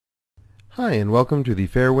Hi, and welcome to the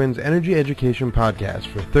Fairewinds Energy Education Podcast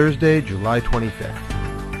for Thursday, July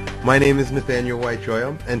 25th. My name is Nathaniel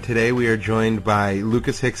White-Joyle, and today we are joined by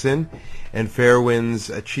Lucas Hickson and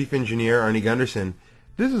Fairewinds Chief Engineer Arnie Gunderson.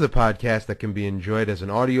 This is a podcast that can be enjoyed as an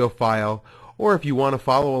audio file, or if you want to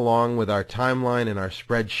follow along with our timeline and our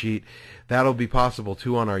spreadsheet, that'll be possible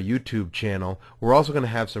too on our YouTube channel. We're also going to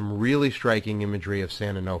have some really striking imagery of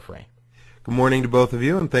San Onofre. Good morning to both of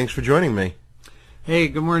you, and thanks for joining me. Hey,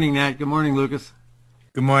 good morning, Nat. Good morning, Lucas.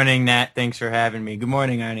 Good morning, Nat. Thanks for having me. Good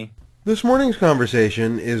morning, Arnie. This morning's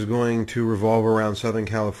conversation is going to revolve around Southern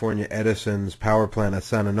California Edison's power plant at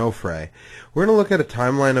San Onofre. We're going to look at a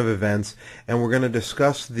timeline of events, and we're going to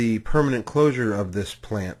discuss the permanent closure of this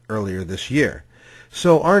plant earlier this year.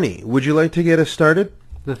 So, Arnie, would you like to get us started?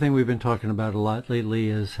 The thing we've been talking about a lot lately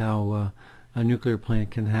is how a nuclear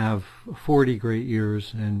plant can have 40 great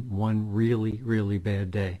years and one really, really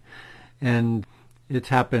bad day. And it's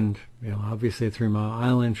happened, obviously at 3 Mile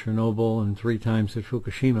Island, Chernobyl, and 3 times at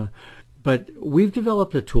Fukushima. But we've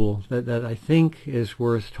developed a tool that I think is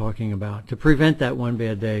worth talking about to prevent that one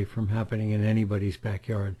bad day from happening in anybody's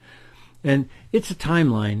backyard. And it's a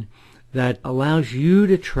timeline that allows you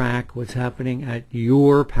to track what's happening at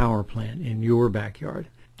your power plant in your backyard.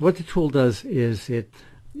 What the tool does is it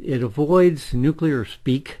avoids nuclear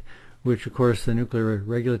speak, which of course the Nuclear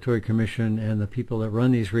Regulatory Commission and the people that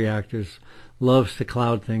run these reactors loves to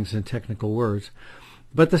cloud things in technical words.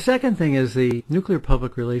 But the second thing is the nuclear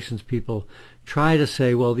public relations people try to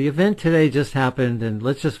say, well, the event today just happened and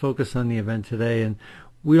let's just focus on the event today and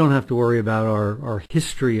we don't have to worry about our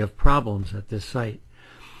history of problems at this site.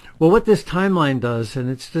 Well, what this timeline does, and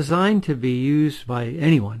it's designed to be used by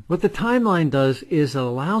anyone, what the timeline does is it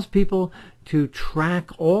allows people to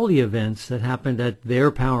track all the events that happened at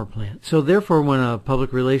their power plant. So therefore, when a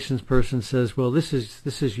public relations person says, well, this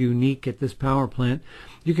is unique at this power plant,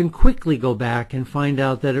 you can quickly go back and find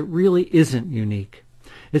out that it really isn't unique.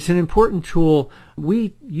 It's an important tool.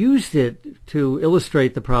 We used it to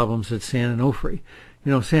illustrate the problems at San Onofre.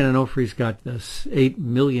 San Onofre's got 8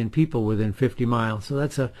 million people within 50 miles, so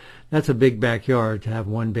that's a big backyard to have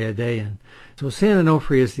one bad day in. So San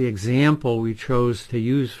Onofre is the example we chose to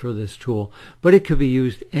use for this tool, but it could be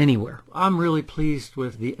used anywhere. I'm really pleased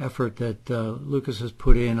with the effort that Lucas has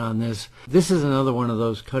put in on this. This is another one of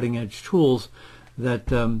those cutting-edge tools that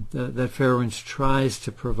Fairewinds tries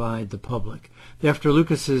to provide the public. After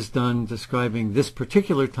Lucas is done describing this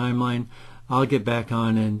particular timeline, I'll get back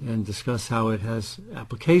on and discuss how it has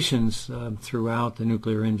applications throughout the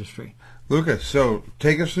nuclear industry. Lucas, so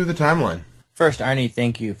take us through the timeline. First, Arnie,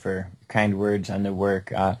 thank you for kind words on the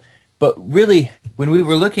work. But really, when we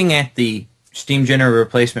were looking at the steam generator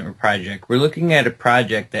replacement project, we're looking at a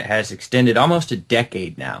project that has extended almost a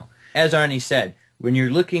decade now. As Arnie said, when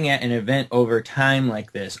you're looking at an event over time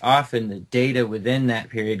like this, often the data within that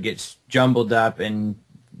period gets jumbled up and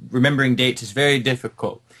remembering dates is very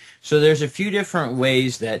difficult. So there's a few different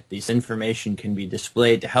ways that this information can be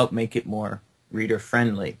displayed to help make it more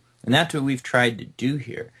reader-friendly. And that's what we've tried to do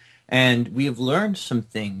here. And we have learned some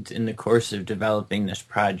things in the course of developing this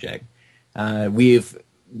project. We've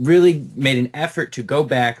really made an effort to go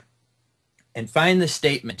back and find the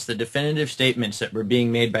statements, the definitive statements that were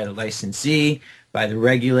being made by the licensee, by the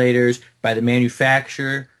regulators, by the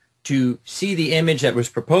manufacturer, to see the image that was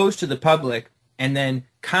proposed to the public and then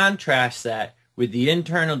contrast that with the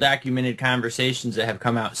internal documented conversations that have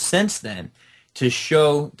come out since then to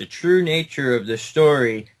show the true nature of the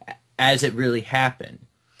story as it really happened.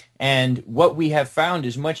 And what we have found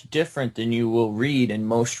is much different than you will read in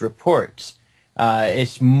most reports.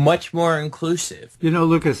 It's much more inclusive.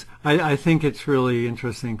 Lucas, I think it's really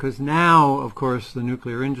interesting because now, of course, the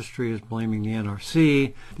nuclear industry is blaming the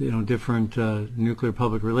NRC. Different nuclear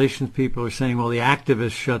public relations people are saying, well, the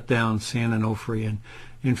activists shut down San Onofre, and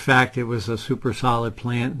in fact, it was a super solid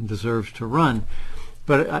plant and deserves to run.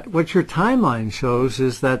 But what your timeline shows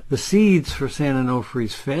is that the seeds for San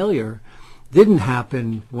Onofre's failure didn't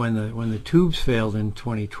happen when the tubes failed in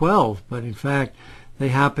 2012, but in fact, they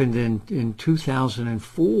happened in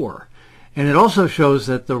 2004. And it also shows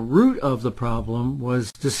that the root of the problem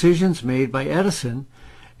was decisions made by Edison,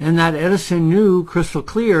 and that Edison knew crystal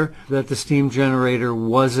clear that the steam generator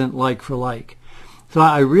wasn't like for like. So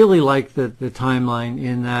I really like the timeline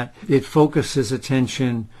in that it focuses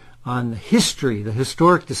attention on the history, the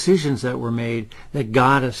historic decisions that were made that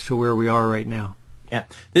got us to where we are right now. Yeah,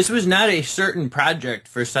 this was not a certain project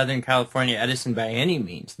for Southern California Edison by any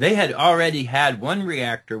means. They had already had one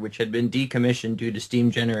reactor which had been decommissioned due to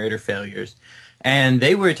steam generator failures, and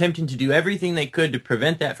they were attempting to do everything they could to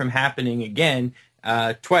prevent that from happening again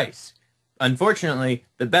twice. Unfortunately,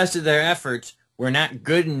 the best of their efforts were not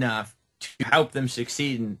good enough to help them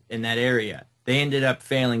succeed in that area. They ended up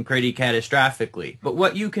failing pretty catastrophically. But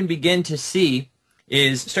what you can begin to see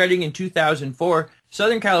is, starting in 2004,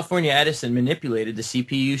 Southern California Edison manipulated the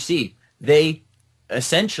CPUC. They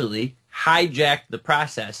essentially hijacked the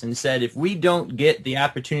process and said, if we don't get the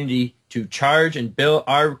opportunity to charge and bill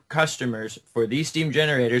our customers for these steam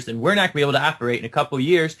generators, then we're not going to be able to operate in a couple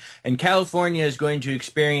years, and California is going to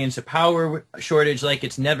experience a power shortage like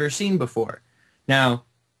it's never seen before. Now,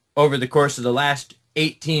 over the course of the last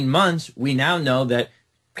 18 months, we now know that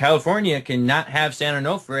California cannot have San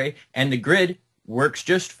Onofre, and the grid works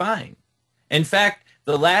just fine. In fact,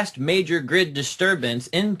 the last major grid disturbance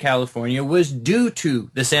in California was due to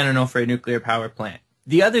the San Onofre nuclear power plant.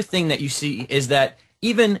 The other thing that you see is that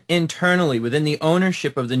even internally, within the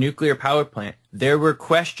ownership of the nuclear power plant, there were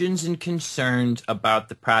questions and concerns about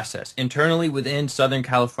the process, internally within Southern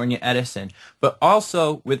California Edison, but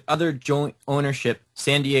also with other joint ownership,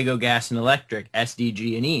 San Diego Gas and Electric,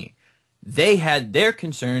 SDG&E. They had their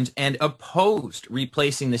concerns and opposed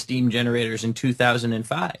replacing the steam generators in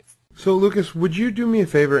 2005. So, Lucas, would you do me a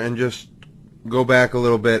favor and just go back a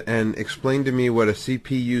little bit and explain to me what a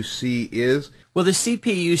CPUC is? Well, the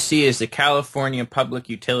CPUC is the California Public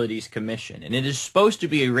Utilities Commission, and it is supposed to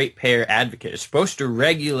be a ratepayer advocate. It's supposed to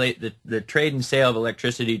regulate the trade and sale of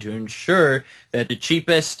electricity to ensure that the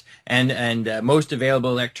cheapest and most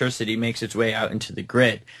available electricity makes its way out into the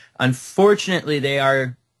grid. Unfortunately, they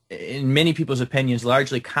are, in many people's opinions,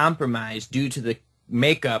 largely compromised due to the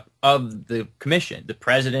makeup of the commission. The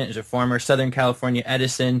president is a former Southern California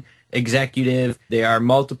Edison executive. There are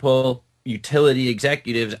multiple utility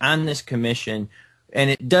executives on this commission,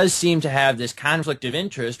 and it does seem to have this conflict of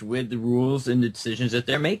interest with the rules and the decisions that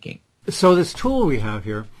they're making. So this tool we have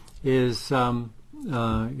here is,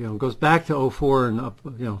 goes back to '04 and up,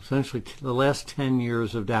 essentially the last 10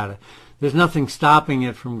 years of data. There's nothing stopping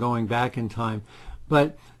it from going back in time,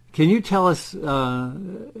 but can you tell us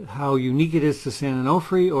how unique it is to San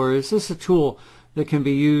Onofre, or is this a tool that can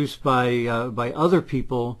be used by other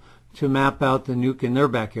people to map out the nuke in their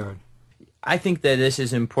backyard? I think that this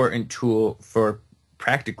is an important tool for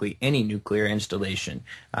practically any nuclear installation.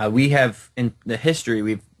 We have, in the history,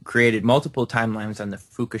 we've created multiple timelines on the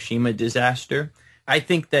Fukushima disaster. I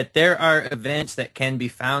think that there are events that can be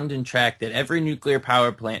found and tracked at every nuclear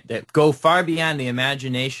power plant that go far beyond the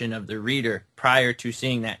imagination of the reader prior to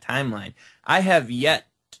seeing that timeline. I have yet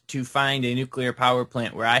to find a nuclear power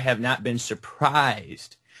plant where I have not been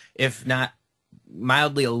surprised, if not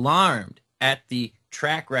mildly alarmed, at the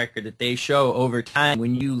track record that they show over time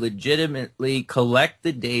when you legitimately collect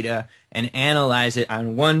the data and analyze it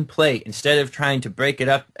on one plate instead of trying to break it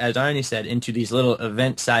up, as Arnie said, into these little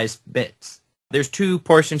event-sized bits. There's two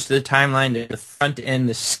portions to the timeline: the front end,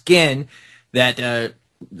 the skin that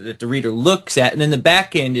the reader looks at, and then the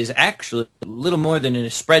back end is actually a little more than in a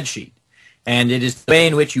spreadsheet. And it is the way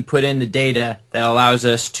in which you put in the data that allows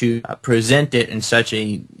us to present it in such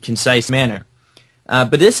a concise manner.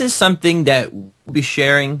 But this is something that we'll be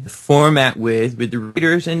sharing the format with the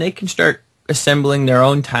readers, and they can start assembling their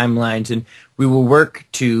own timelines, and we will work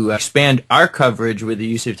to expand our coverage with the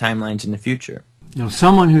use of timelines in the future.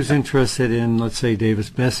 Someone who's interested in, let's say,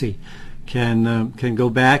 Davis-Besse can go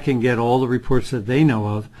back and get all the reports that they know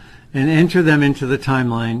of and enter them into the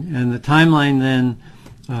timeline, and the timeline then,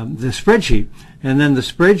 the spreadsheet, and then the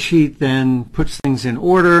spreadsheet then puts things in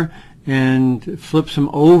order and flips them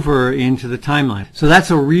over into the timeline. So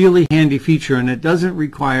that's a really handy feature, and it doesn't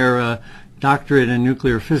require a doctorate in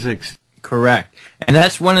nuclear physics. Correct. And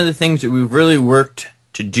that's one of the things that we've really worked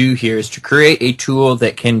to do here, is to create a tool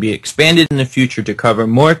that can be expanded in the future to cover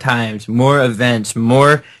more times, more events,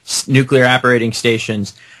 more nuclear operating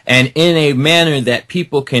stations, and in a manner that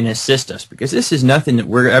people can assist us, because this is nothing that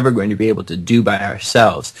we're ever going to be able to do by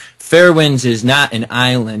ourselves. Fairewinds is not an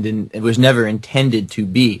island, and it was never intended to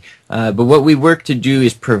be. But what we work to do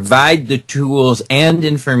is provide the tools and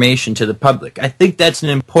information to the public. I think that's an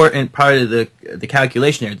important part of the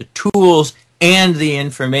calculation there, the tools and the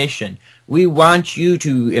information. We want you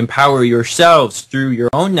to empower yourselves through your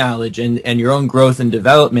own knowledge and your own growth and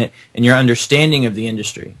development and your understanding of the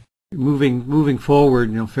industry. Moving forward,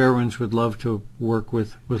 Fairewinds would love to work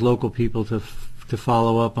with local people to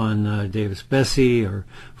follow up on Davis-Besse or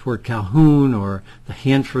Fort Calhoun or the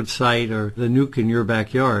Hanford site or the nuke in your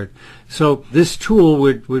backyard. So this tool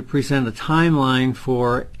would present a timeline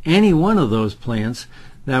for any one of those plants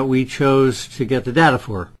that we chose to get the data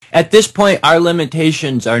for. At this point, our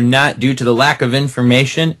limitations are not due to the lack of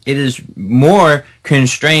information. It is more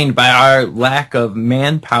constrained by our lack of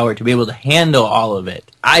manpower to be able to handle all of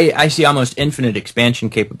it. I see almost infinite expansion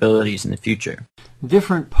capabilities in the future.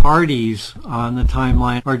 Different parties on the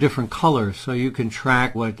timeline are different colors, so you can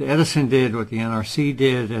track what Edison did, what the NRC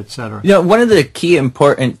did, etc. You know, one of the key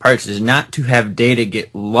important parts is not to have data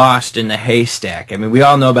get lost in the haystack. I mean, we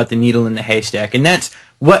all know about the needle in the haystack, and that's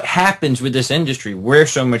what happens with this industry, where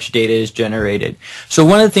so much data is generated. So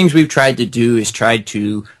one of the things we've tried to do is try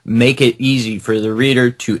to make it easy for the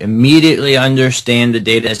reader to immediately understand the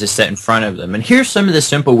data as it's set in front of them. And here's some of the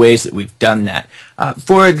simple ways that we've done that.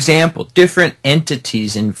 For example, different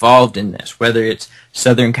entities involved in this, whether it's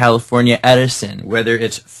Southern California Edison, whether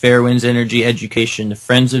it's Fairewinds Energy Education, the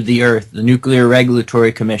Friends of the Earth, the Nuclear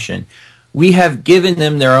Regulatory Commission. We have given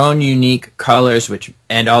them their own unique colors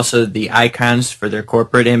and also the icons for their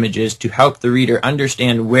corporate images to help the reader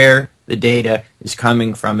understand where the data is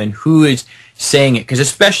coming from and who is saying it. Because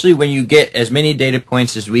especially when you get as many data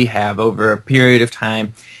points as we have over a period of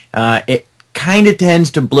time, it kind of tends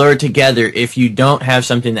to blur together if you don't have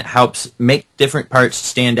something that helps make different parts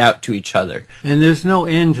stand out to each other. And there's no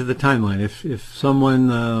end to the timeline. If someone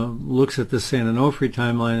looks at the San Onofre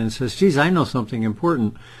timeline and says, geez, I know something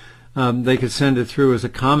important, they could send it through as a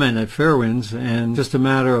comment at Fairewinds, and just a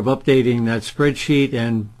matter of updating that spreadsheet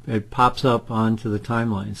and it pops up onto the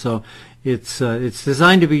timeline. So it's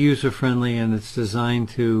designed to be user-friendly, and it's designed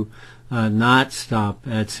to not stop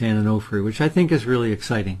at San Onofre, which I think is really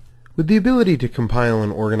exciting. With the ability to compile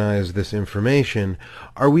and organize this information,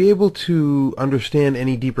 are we able to understand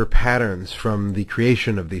any deeper patterns from the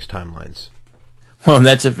creation of these timelines? Well,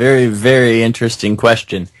 that's a very, very interesting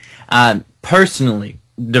question. Personally,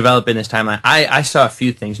 developing this timeline, I saw a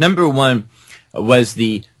few things. Number one was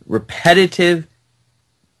the repetitive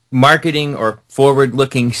marketing or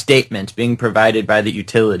forward-looking statements being provided by the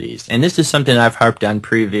utilities. And this is something I've harped on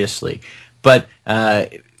previously. But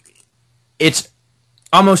it's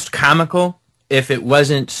almost comical if it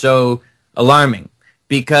wasn't so alarming,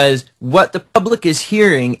 because what the public is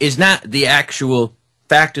hearing is not the actual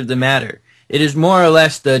fact of the matter. It is more or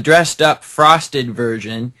less the dressed-up, frosted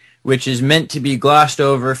version, which is meant to be glossed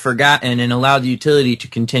over, forgotten, and allow the utility to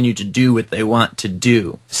continue to do what they want to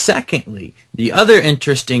do. Secondly, the other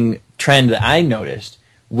interesting trend that I noticed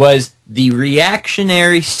was the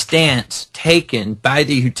reactionary stance taken by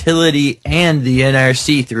the utility and the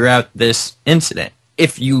NRC throughout this incident.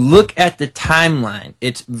 If you look at the timeline,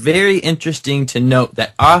 it's very interesting to note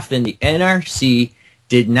that often the NRC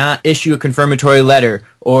did not issue a confirmatory letter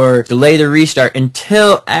or delay the restart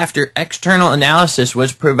until after external analysis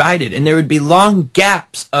was provided. And there would be long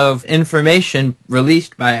gaps of information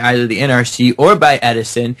released by either the NRC or by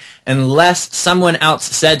Edison unless someone else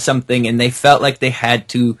said something and they felt like they had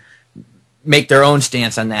to make their own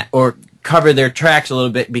stance on that or cover their tracks a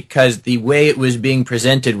little bit because the way it was being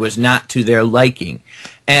presented was not to their liking.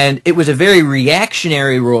 And it was a very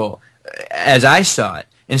reactionary role, as I saw it,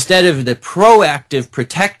 instead of the proactive,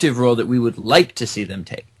 protective role that we would like to see them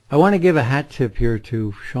take. I want to give a hat tip here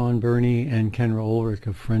to Sean Burney and Kendra Ulrich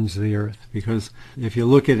of Friends of the Earth, because if you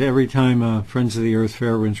look at every time a Friends of the Earth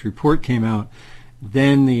Fairewinds report came out,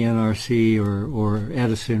 then the NRC or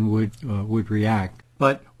Edison would react.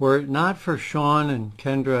 But were it not for Sean and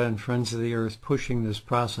Kendra and Friends of the Earth pushing this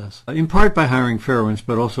process, in part by hiring Fairewinds,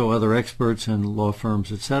 but also other experts and law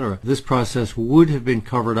firms, etc., this process would have been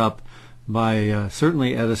covered up by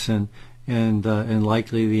certainly Edison and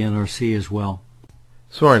likely the NRC as well.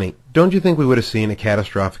 So Arnie, don't you think we would have seen a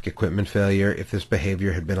catastrophic equipment failure if this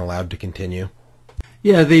behavior had been allowed to continue?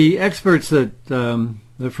 Yeah, the experts that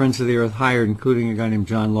the Friends of the Earth hired, including a guy named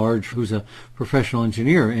John Large, who's a professional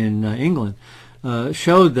engineer in England,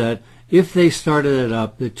 showed that if they started it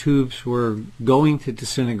up, the tubes were going to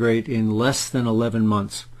disintegrate in less than 11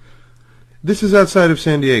 months. This is outside of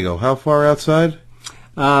San Diego. How far outside?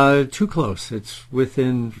 Too close. It's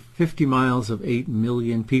within 50 miles of 8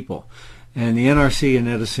 million people. And the NRC and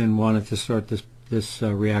Edison wanted to start this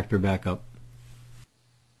reactor back up.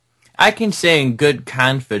 I can say in good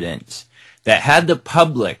confidence that had the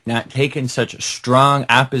public not taken such a strong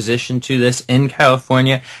opposition to this in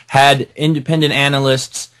California, had independent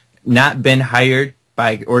analysts not been hired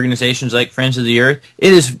by organizations like Friends of the Earth,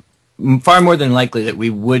 it is far more than likely that we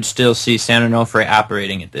would still see San Onofre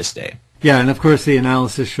operating at this day. Yeah, and of course the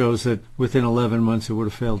analysis shows that within 11 months it would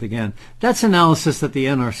have failed again. That's analysis that the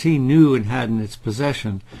NRC knew and had in its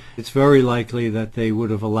possession. It's very likely that they would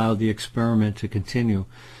have allowed the experiment to continue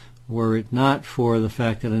were it not for the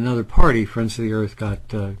fact that another party, Friends of the Earth,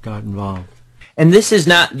 got involved. And this is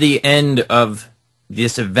not the end of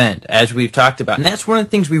this event, as we've talked about. And that's one of the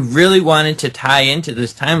things we really wanted to tie into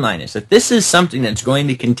this timeline, is that this is something that's going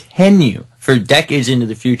to continue for decades into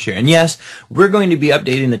the future. And yes, we're going to be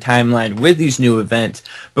updating the timeline with these new events,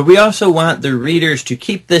 but we also want the readers to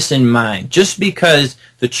keep this in mind. Just because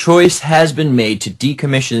the choice has been made to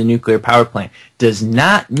decommission the nuclear power plant does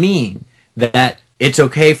not mean that it's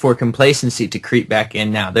okay for complacency to creep back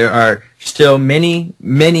in now. There are still many,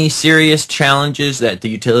 many serious challenges that the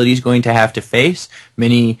utility is going to have to face,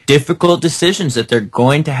 many difficult decisions that they're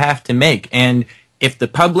going to have to make. And if the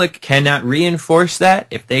public cannot reinforce that,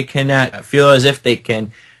 if they cannot feel as if they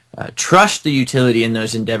can trust the utility in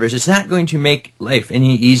those endeavors, it's not going to make life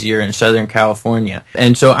any easier in Southern California.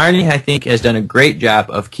 And so Arnie, I think, has done a great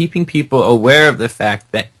job of keeping people aware of the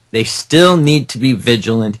fact that they still need to be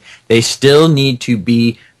vigilant. They still need to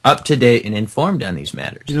be up to date and informed on these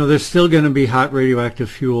matters. You know, there's still going to be hot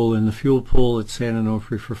radioactive fuel in the fuel pool at San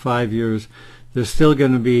Onofre for 5 years. There's still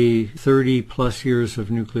going to be 30 plus years of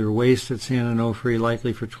nuclear waste at San Onofre,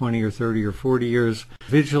 likely for 20 or 30 or 40 years.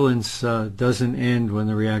 Vigilance doesn't end when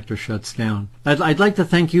the reactor shuts down. I'd like to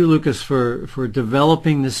thank you, Lucas, for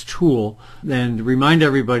developing this tool and remind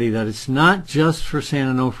everybody that it's not just for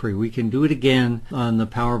San Onofre. We can do it again on the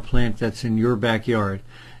power plant that's in your backyard.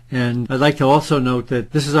 And I'd like to also note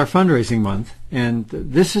that this is our fundraising month, and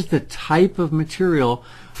this is the type of material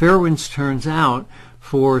Fairewinds turns out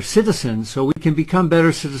for citizens, so we can become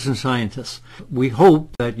better citizen scientists. We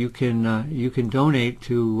hope that you can donate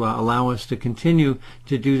to allow us to continue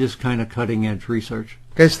to do this kind of cutting-edge research.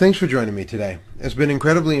 Guys, thanks for joining me today. It's been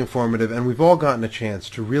incredibly informative, and we've all gotten a chance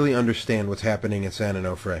to really understand what's happening at San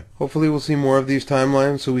Onofre. Hopefully we'll see more of these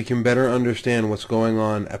timelines so we can better understand what's going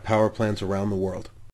on at power plants around the world.